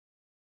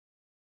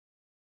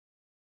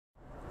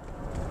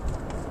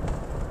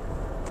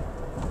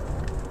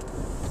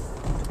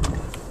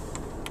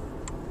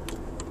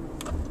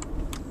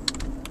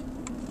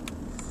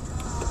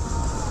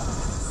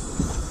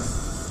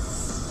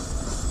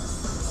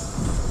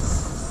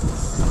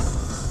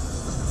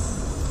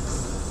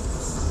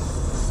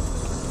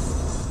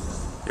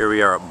Here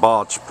we are at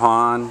Balch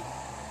Pond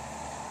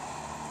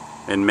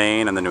in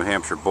Maine on the New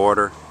Hampshire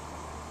border.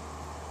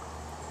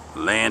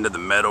 Land of the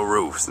metal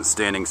roofs and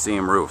standing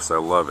seam roofs. I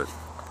love it.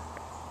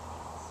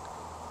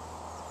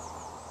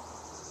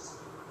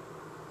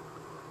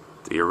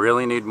 Do you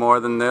really need more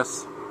than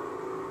this?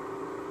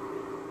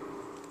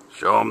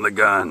 Show them the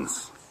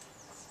guns.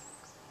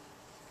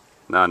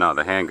 No,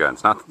 the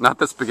handguns. Not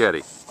the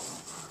spaghetti.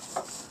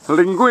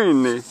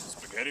 Linguini.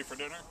 Spaghetti for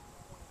dinner?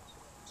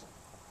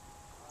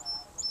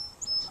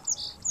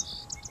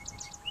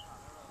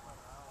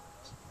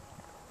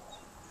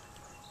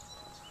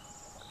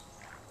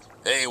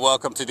 Hey,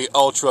 welcome to the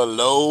ultra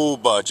low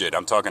budget.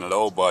 I'm talking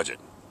low budget.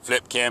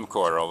 Flip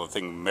camcorder, all the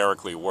thing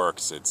miraculously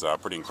works. It's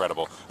pretty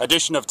incredible.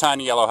 Edition of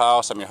Tiny Yellow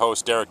House. I'm your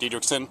host, Derek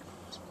Diedrichson.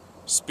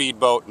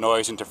 Speedboat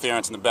noise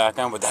interference in the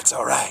background, but that's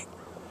alright.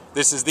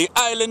 This is the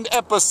island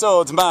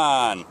episodes,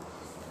 man.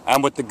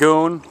 I'm with the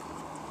goon,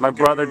 my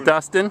brother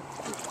Dustin.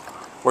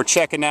 We're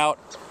checking out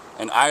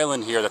an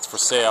island here that's for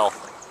sale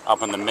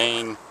up on the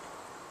Maine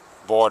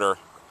border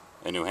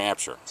in New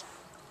Hampshire.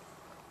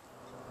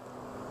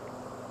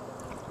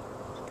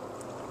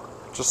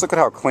 Just look at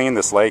how clean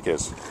this lake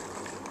is.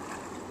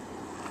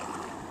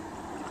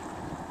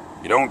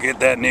 You don't get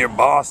that near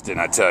Boston,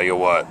 I tell you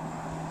what.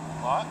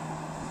 What?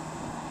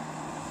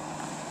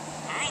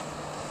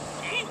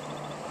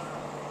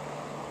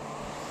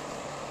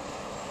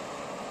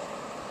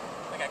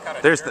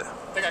 I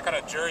think I cut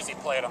a Jersey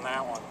plate on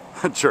that one.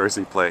 A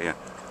Jersey plate, yeah.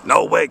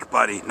 No wake,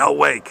 buddy, no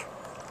wake.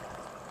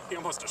 He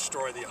almost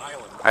destroyed the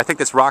island. I think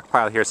this rock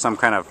pile here is some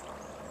kind of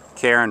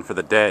cairn for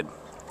the dead.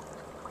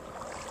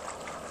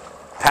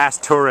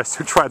 Past tourists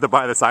who tried to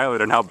buy this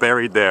island are now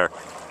buried there. I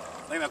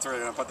think that's where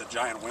they're going to put the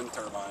giant wind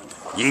turbine.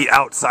 Ye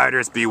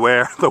outsiders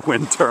beware the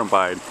wind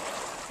turbine.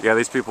 Yeah,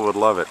 these people would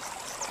love it.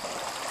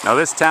 Now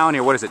this town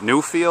here, what is it,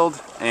 Newfield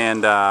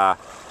and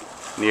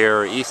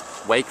near East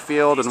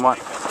Wakefield and what?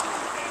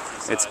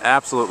 It's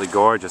absolutely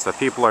gorgeous. The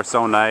people are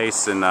so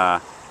nice and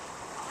the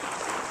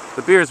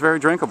beer is very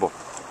drinkable.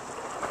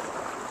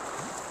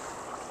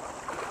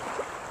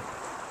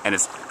 And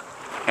it's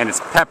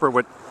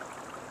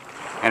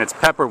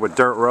peppered with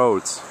dirt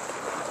roads,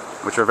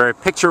 which are very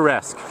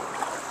picturesque,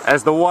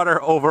 as the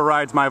water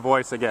overrides my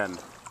voice again.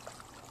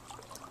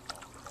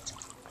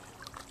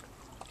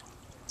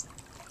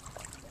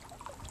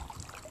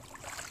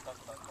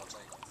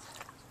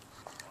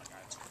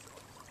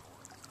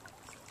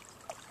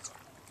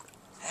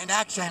 And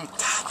action!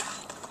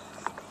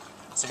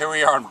 So here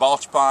we are in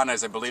Balch Pond,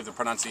 as I believe the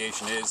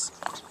pronunciation is.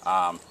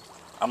 I'm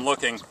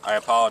looking, I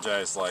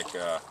apologize, like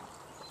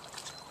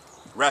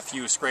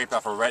refuse scraped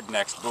off a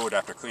redneck's boot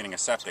after cleaning a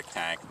septic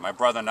tank. My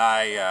brother and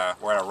I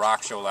were at a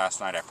rock show last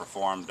night I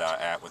performed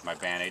with my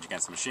band Age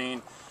Against the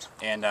Machine,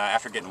 and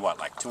after getting what,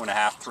 like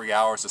 2.5, 3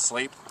 hours of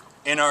sleep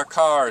in our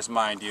cars,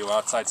 mind you,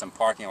 outside some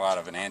parking lot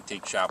of an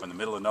antique shop in the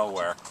middle of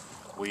nowhere,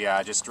 we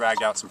just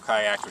dragged out some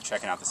kayaks. We're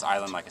checking out this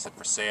island, like I said,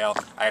 for sale.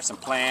 I have some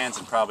plans,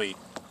 and probably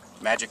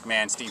Magic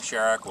Man Steve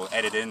Sharrock will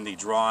edit in the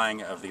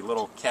drawing of the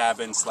little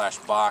cabin slash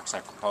box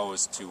I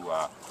propose to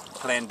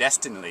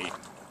clandestinely,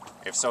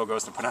 if so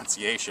goes the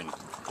pronunciation,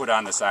 put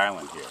on this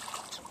island here,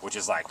 which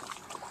is like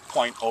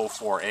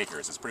 0.04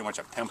 acres. It's pretty much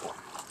a pimple.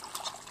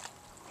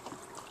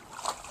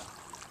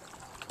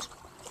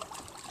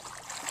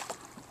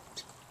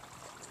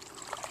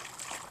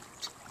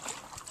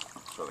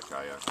 Show the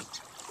kayak.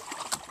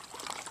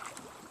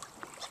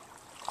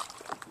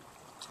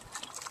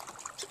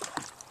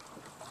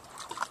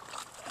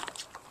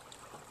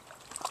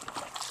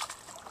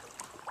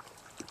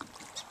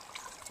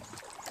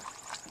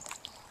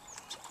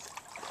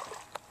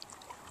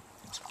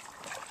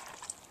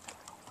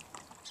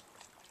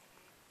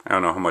 I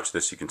don't know how much of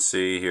this you can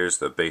see. Here's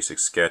the basic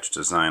sketch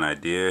design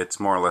idea. It's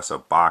more or less a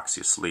box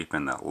you sleep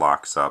in that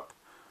locks up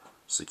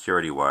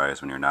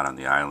security-wise when you're not on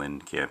the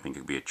island. Camping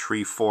could be a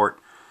tree fort.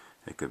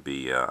 It could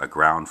be a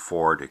ground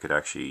fort. It could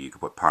actually, you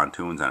could put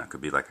pontoons on it. It could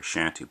be like a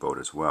shanty boat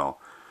as well.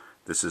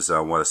 This is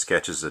one of the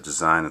sketches of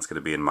design that's going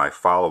to be in my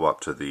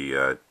follow-up to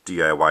the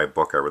DIY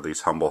book I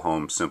released, Humble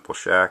Homes, Simple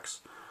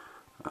Shacks.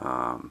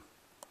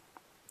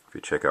 If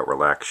you check out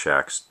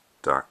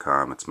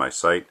relaxshacks.com, it's my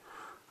site.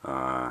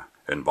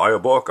 And buy a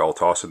book, I'll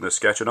toss in this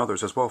sketch and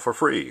others as well for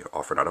free.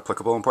 Offer not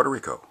applicable in Puerto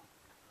Rico.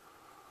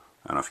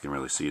 I don't know if you can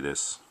really see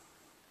this.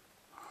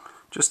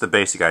 Just the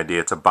basic idea.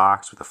 It's a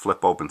box with a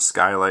flip open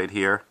skylight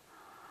here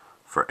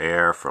for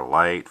air, for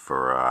light,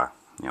 for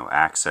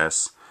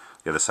access.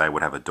 The other side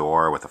would have a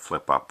door with a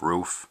flip up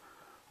roof,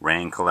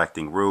 rain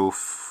collecting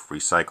roof,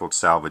 recycled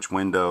salvage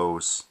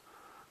windows.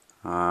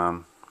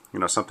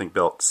 Something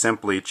built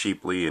simply,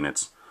 cheaply, and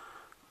it's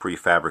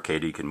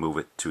prefabricated. You can move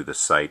it to the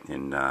site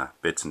in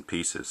bits and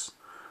pieces.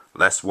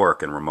 Less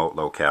work in remote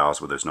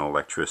locales where there's no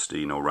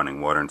electricity, no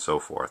running water, and so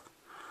forth.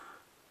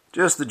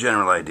 Just the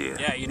general idea.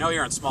 Yeah, you know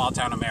you're in small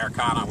town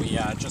Americana. We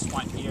just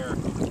went here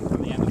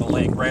on the end of the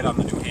lake, right on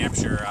the New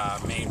Hampshire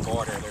Maine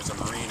border. There's a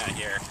marina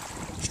here.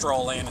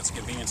 Stroll in, it's a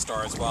convenience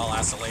store as well.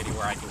 Ask the lady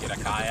where I can get a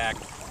kayak.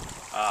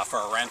 for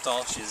a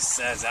rental. She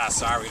says, "Ah,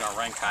 sorry, we don't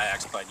rent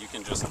kayaks, but you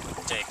can just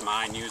take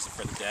mine, use it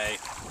for the day,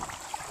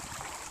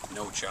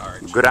 no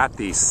charge."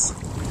 Gratis.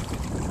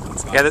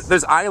 Nice. Yeah,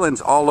 there's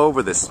islands all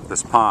over this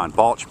pond.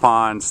 Balch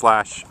Pond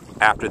 /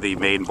 after the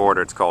Maine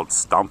border, it's called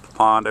Stump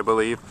Pond, I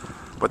believe.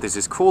 But there's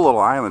these cool little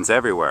islands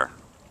everywhere.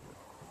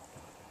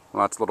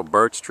 Lots of little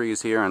birch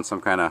trees here and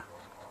some kind of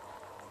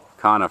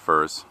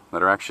conifers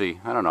that are actually,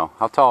 I don't know,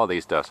 how tall are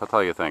these, Dust? How tall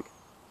do you think?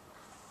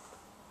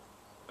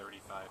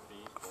 35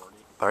 feet, 40.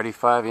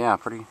 35, yeah,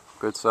 pretty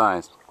good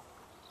size.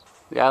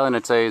 The island,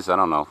 it says, I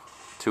don't know,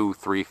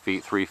 3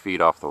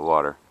 feet off the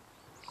water.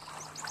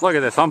 Look at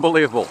this,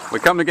 unbelievable. We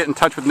come to get in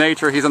touch with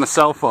nature, he's on a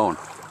cell phone.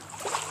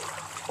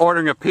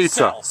 Ordering a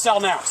pizza.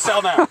 Sell now,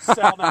 sell now,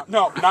 sell now.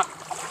 No, not,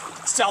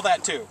 sell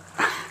that too.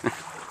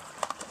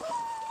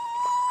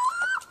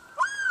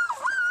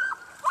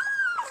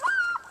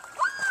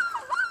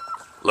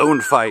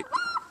 Loon fight.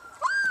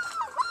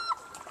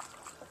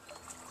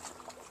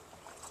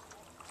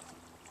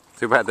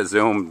 Too bad the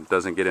zoom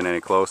doesn't get in any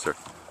closer.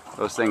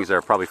 Those things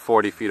are probably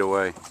 40 feet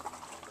away.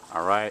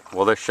 Alright,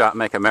 will this shot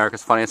make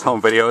America's Funniest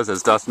Home Videos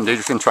as Dustin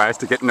tries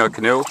to get into a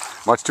canoe?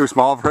 Much too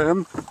small for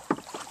him?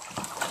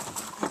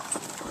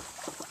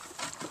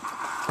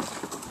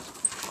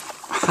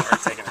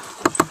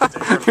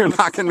 You're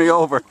knocking me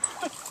over.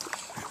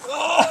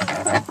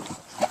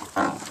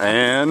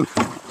 And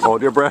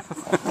hold your breath.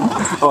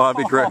 Oh, that'd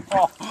be great.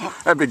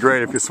 That'd be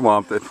great if you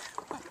swamped it.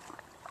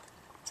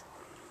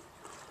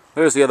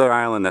 There's the other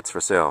island that's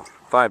for sale.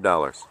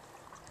 $5.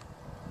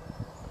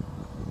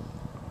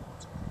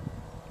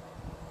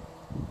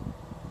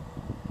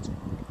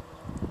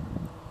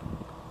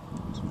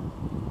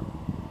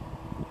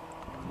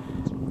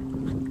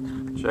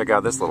 Check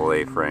out this little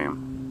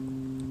A-frame.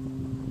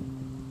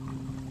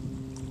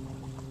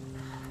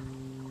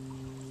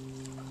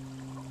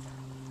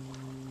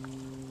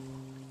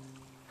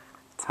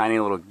 Tiny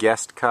little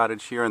guest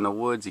cottage here in the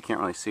woods. You can't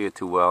really see it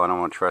too well. I don't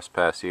want to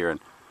trespass here and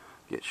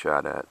get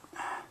shot at.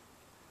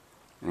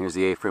 And here's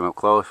the A-frame up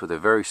close with a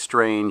very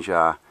strange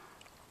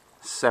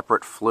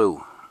separate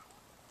flue.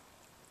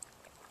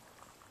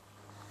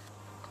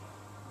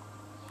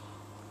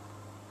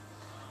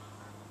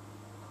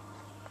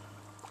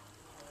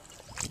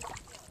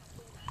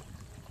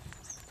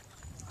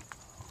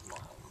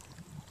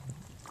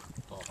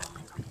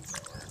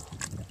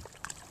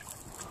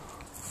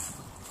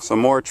 Some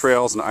more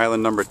trails in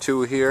island number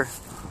 2 here.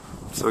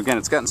 So again,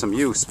 it's gotten some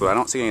use, but I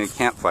don't see any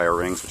campfire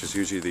rings, which is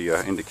usually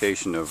the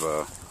indication of,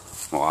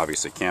 well,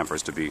 obviously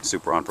campers to be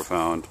super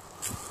unprofound,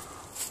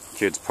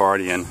 kids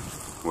partying,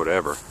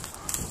 whatever.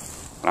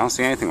 But I don't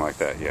see anything like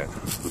that yet.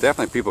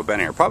 Definitely people have been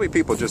here. Probably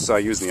people just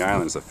using the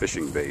island as a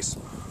fishing base,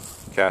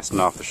 casting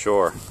off the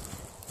shore.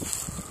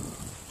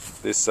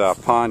 This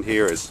pond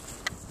here is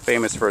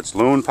famous for its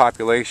loon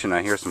population.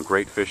 I hear some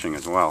great fishing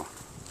as well.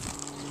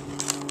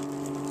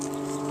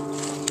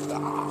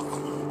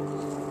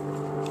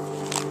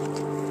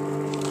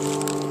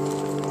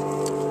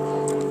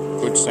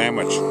 Good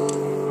sandwich.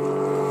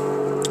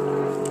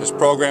 This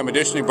program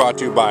additionally brought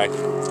to you by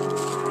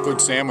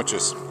Good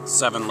Sandwiches.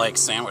 7 Lake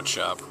Sandwich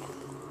Shop.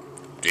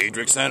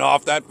 Diedrich sent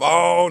off that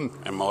phone!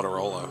 And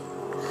Motorola.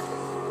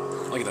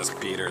 Look at this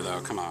beater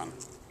though, come on.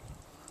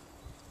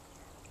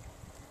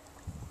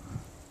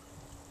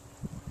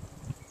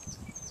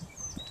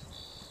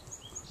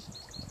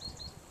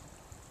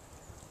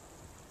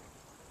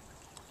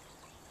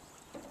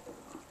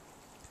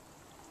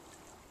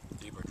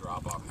 Deeper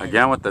drop off.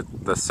 Again with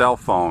the cell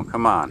phone,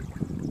 come on.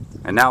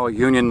 And now a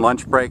union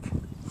lunch break?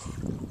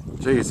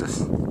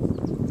 Jesus.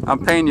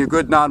 I'm paying you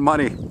good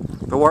non-money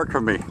to work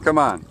for me, come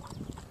on.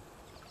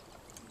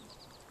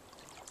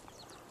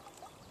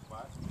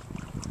 What?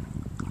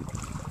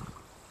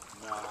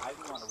 No, I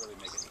didn't want to really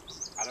make it,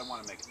 I don't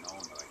want to make it known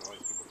that like all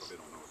these people probably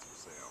don't know it's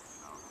for sale,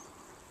 you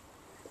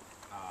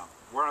know.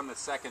 We're on the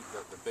second,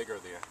 the bigger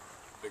the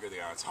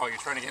island. Oh, you're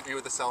trying to get me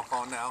with the cell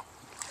phone now?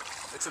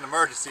 It's an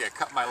emergency, I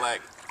cut my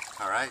leg.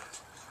 Alright?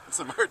 It's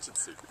an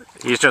emergency.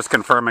 He's just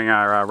confirming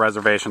our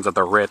reservations at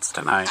the Ritz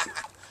tonight.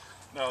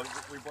 No,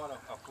 we bought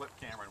a flip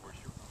camera and we're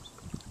shooting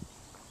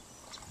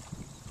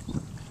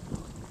them.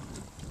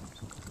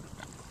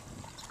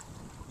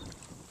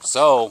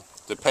 So,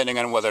 depending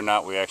on whether or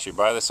not we actually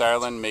buy this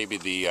island, maybe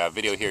the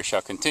video here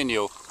shall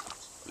continue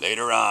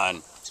later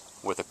on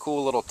with a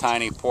cool little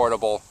tiny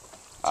portable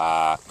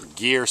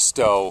gear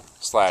stow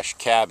 /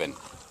 cabin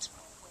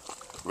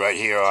right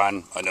here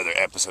on another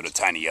episode of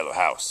Tiny Yellow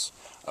House.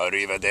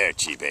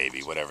 Arrivederci,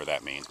 baby, whatever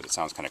that means, but it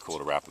sounds kind of cool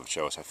to wrap up the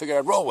show, so I figured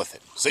I'd roll with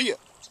it. See ya!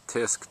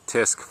 Tisk,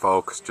 tisk,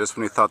 folks. Just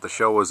when he thought the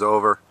show was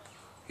over,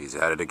 he's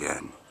at it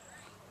again.